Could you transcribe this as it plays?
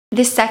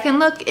This second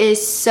look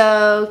is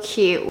so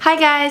cute. Hi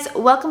guys,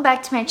 welcome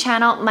back to my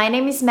channel. My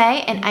name is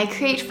May and I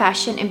create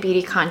fashion and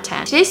beauty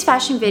content. Today's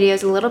fashion video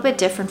is a little bit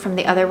different from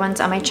the other ones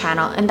on my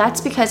channel, and that's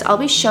because I'll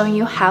be showing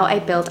you how I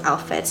build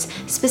outfits,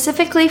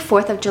 specifically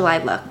 4th of July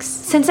looks.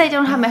 Since I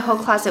don't have my whole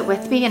closet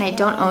with me and I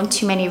don't own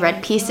too many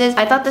red pieces,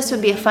 I thought this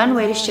would be a fun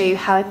way to show you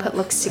how I put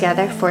looks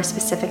together for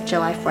specific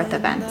July 4th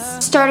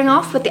events. Starting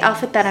off with the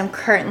outfit that I'm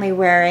currently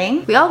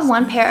wearing, we all have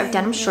one pair of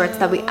denim shorts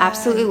that we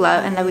absolutely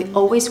love and that we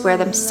always wear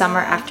them summer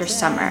after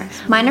summer.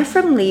 Mine are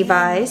from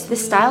Levi's. The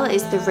style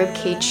is the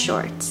ribcage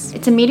shorts.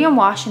 It's a medium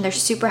wash and they're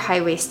super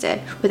high-waisted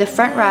with a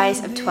front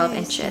rise of 12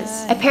 inches.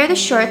 I pair the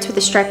shorts with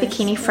a striped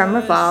bikini from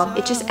Revolve.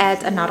 It just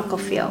adds a nautical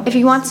feel. If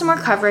you want some more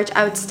coverage,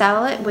 I would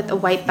style it with a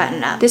white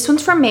button-up. This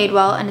one's from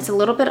Madewell and it's a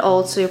little bit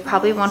old, so you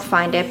probably won't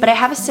find it, but I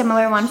have a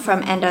similar one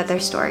from And Other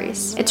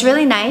Stories. It's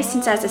really nice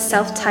since it has a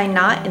self-tie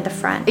knot in the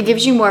front. It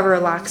gives you more of a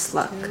relaxed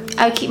look.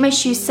 I would keep my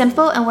shoes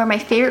simple and wear my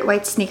favorite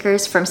white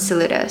sneakers from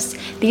Saludos.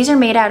 These are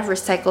made out of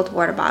recycled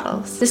water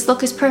bottles. This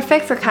look is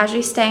perfect for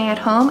casually staying at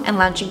home and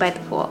lounging by the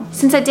pool.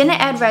 Since I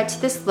didn't add red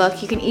to this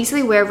look, you can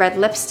easily wear red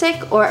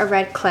lipstick or a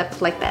red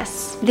clip like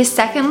this. This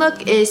second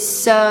look is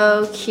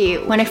so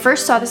cute. When I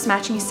first saw this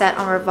matching set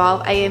on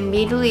Revolve, I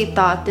immediately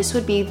thought this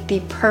would be the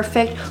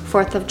perfect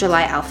 4th of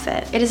July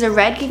outfit. It is a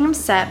red gingham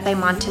set by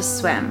Montes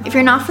Swim. If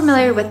you're not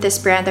familiar with this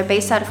brand, they're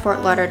based out of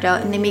Fort Lauderdale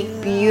and they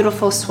make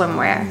beautiful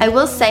swimwear. I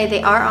will say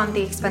they are on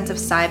the expensive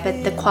side,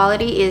 but the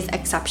quality is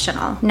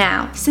exceptional.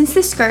 Now, since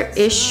this skirt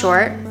is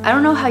short, I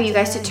don't know how you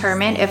guys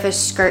determine if a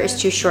skirt is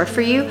too short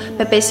for you,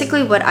 but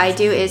basically what I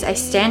do is I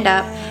stand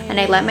up and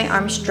I let my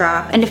arms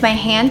drop, and if my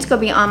hands go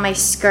beyond my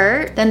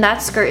skirt, then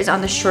that skirt is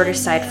on the shorter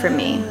side for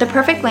me. The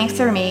perfect length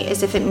for me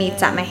is if it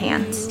meets at my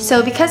hands.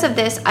 So because of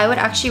this, I would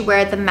actually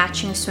wear the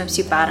matching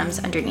swimsuit bottoms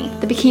underneath.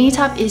 The bikini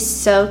top is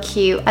so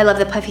cute. I love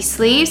the puffy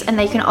sleeves, and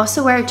then you can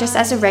also wear it just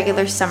as a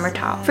regular summer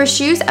top. For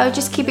shoes, I would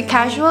just keep it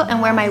casual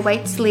and wear my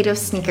white Sitler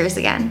sneakers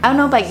again. I don't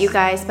know about you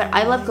guys, but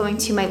I love going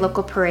to my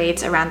local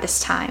parades around this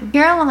time.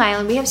 Here on Long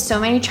Island, we have so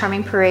many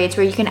charming parades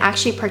where you can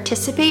actually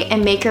participate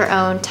and make your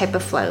own type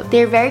of float.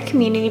 They're very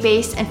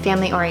community-based and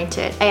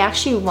family-oriented. I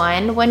actually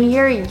won one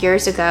year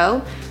years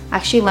ago.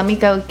 Actually, let me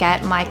go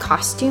get my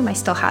costume. I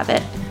still have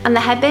it. On the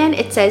headband,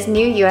 it says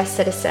New US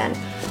Citizen.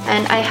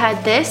 And I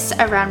had this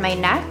around my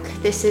neck.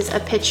 This is a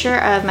picture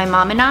of my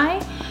mom and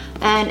I.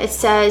 And it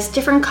says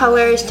different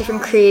colors,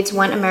 different creeds,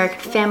 one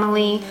American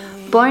family.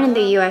 Born in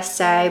the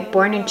USA,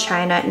 born in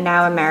China,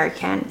 now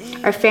American.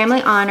 Our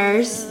family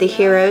honors the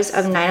heroes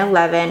of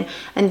 9/11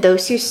 and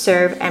those who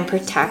serve and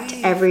protect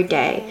every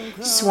day.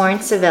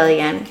 Sworn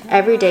civilian,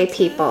 everyday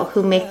people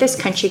who make this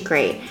country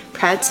great.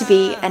 Proud to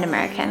be an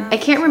American. I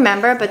can't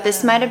remember, but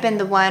this might have been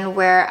the one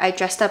where I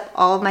dressed up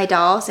all of my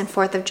dolls in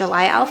 4th of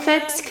July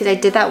outfits, because I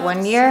did that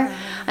one year.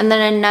 And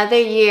then another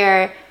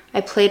year, I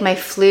played my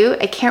flute.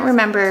 I can't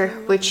remember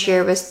which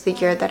year was the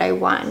year that I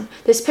won.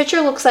 This picture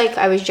looks like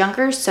I was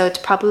younger, so it's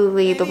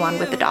probably the one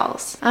with the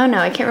dolls. I don't know,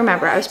 I can't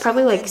remember. I was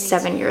probably like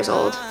 7 years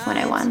old when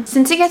I won.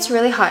 Since it gets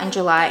really hot in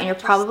July and you're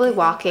probably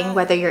walking,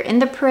 whether you're in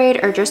the parade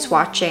or just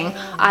watching,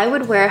 I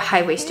would wear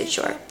high-waisted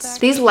shorts.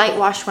 These light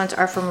wash ones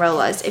are from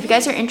Rolla's. If you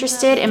guys are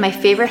interested in my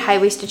favorite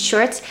high-waisted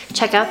shorts,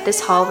 check out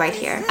this haul right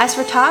here. As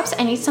for tops,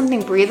 I need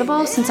something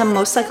breathable since I'm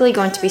most likely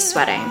going to be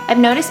sweating. I've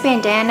noticed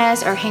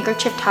bandanas or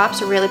handkerchief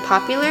tops are really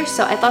popular,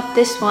 so I thought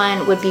this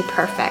one would be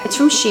perfect. It's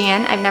from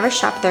Shein. I've never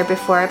shopped there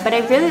before, but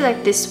I really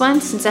like this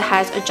one since it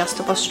has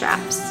adjustable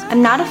straps.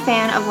 I'm not a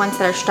fan of ones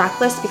that are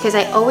strapless because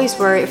I always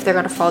worry if they're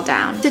gonna fall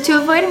down. So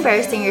to avoid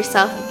embarrassing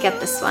yourself,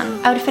 get this one.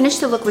 I would finish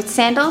the look with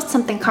sandals,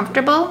 something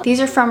comfortable. These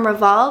are from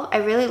Revolve. I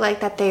really like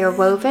that they are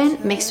woven,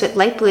 mixed with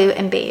light blue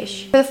and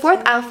beige. For the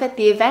 4th outfit,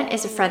 the event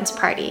is a friend's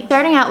party.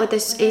 Starting out with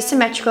this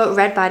asymmetrical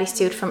red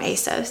bodysuit from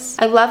ASOS.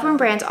 I love when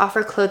brands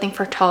offer clothing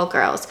for tall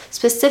girls,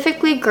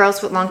 specifically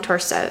girls with long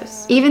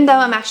torsos. Even though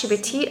I'm actually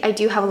petite, I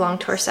do have a long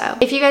torso.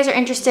 If you guys are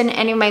interested in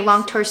any of my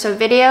long torso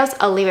videos,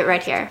 I'll leave it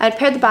right here. I'd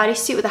pair the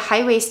bodysuit with a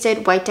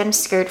high-waisted white denim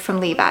skirt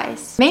from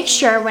Levi's. Make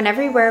sure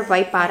whenever you wear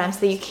white bottoms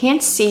that you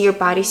can't see your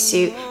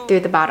bodysuit through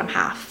the bottom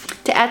half.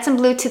 To add some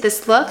blue to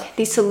this look,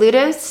 these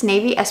Saludos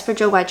navy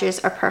espadrille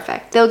wedges are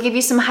perfect. They'll give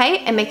you some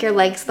height and make your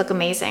legs look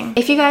amazing.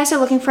 If you guys are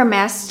looking for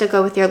masks to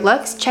go with your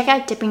looks, check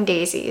out Dipping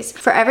Daisies.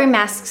 For every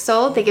mask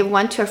sold, they give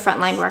one to a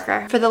frontline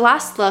worker. For the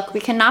last look,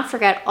 we cannot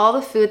forget all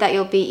the food that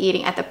you'll be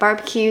eating at the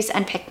barbecues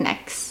and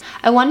picnics.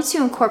 I wanted to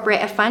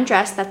incorporate a fun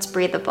dress that's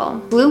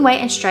breathable. Blue, white,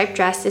 and striped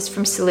dress is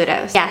from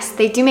Saludos. Yes,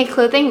 they do make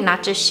clothing,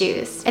 not just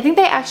shoes. I think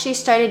they actually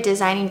started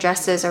designing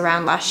dresses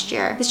around last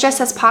year. This dress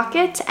has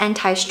pockets and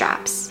tie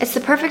straps. It's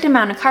the perfect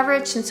amount of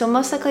coverage since you'll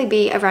most likely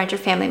be around your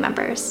family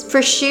members.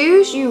 For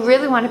shoes, you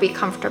really want to be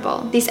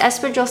comfortable. These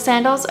espadrille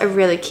sandals are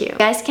really cute. You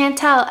guys can't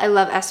tell, I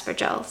love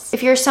espadrilles.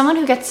 If you're someone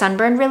who gets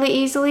sunburned really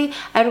easily,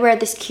 I would wear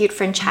this cute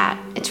fringe hat.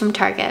 It's from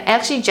Target. I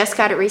actually just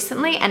got it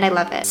recently and I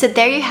love it. So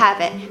there you have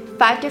it.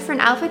 5 different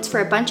outfits for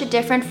a bunch of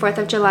different 4th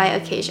of July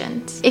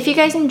occasions. If you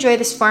guys enjoy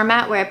this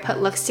format where I put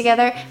looks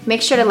together,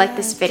 make sure to like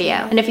this video.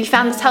 And if you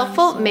found this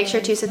helpful, make sure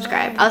to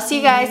subscribe. I'll see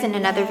you guys in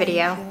another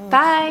video.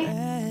 Bye!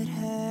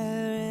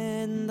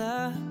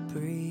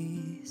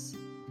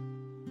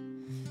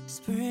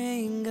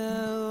 Spring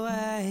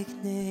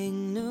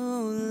awakening,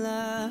 new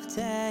love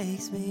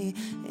takes me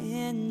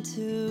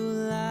into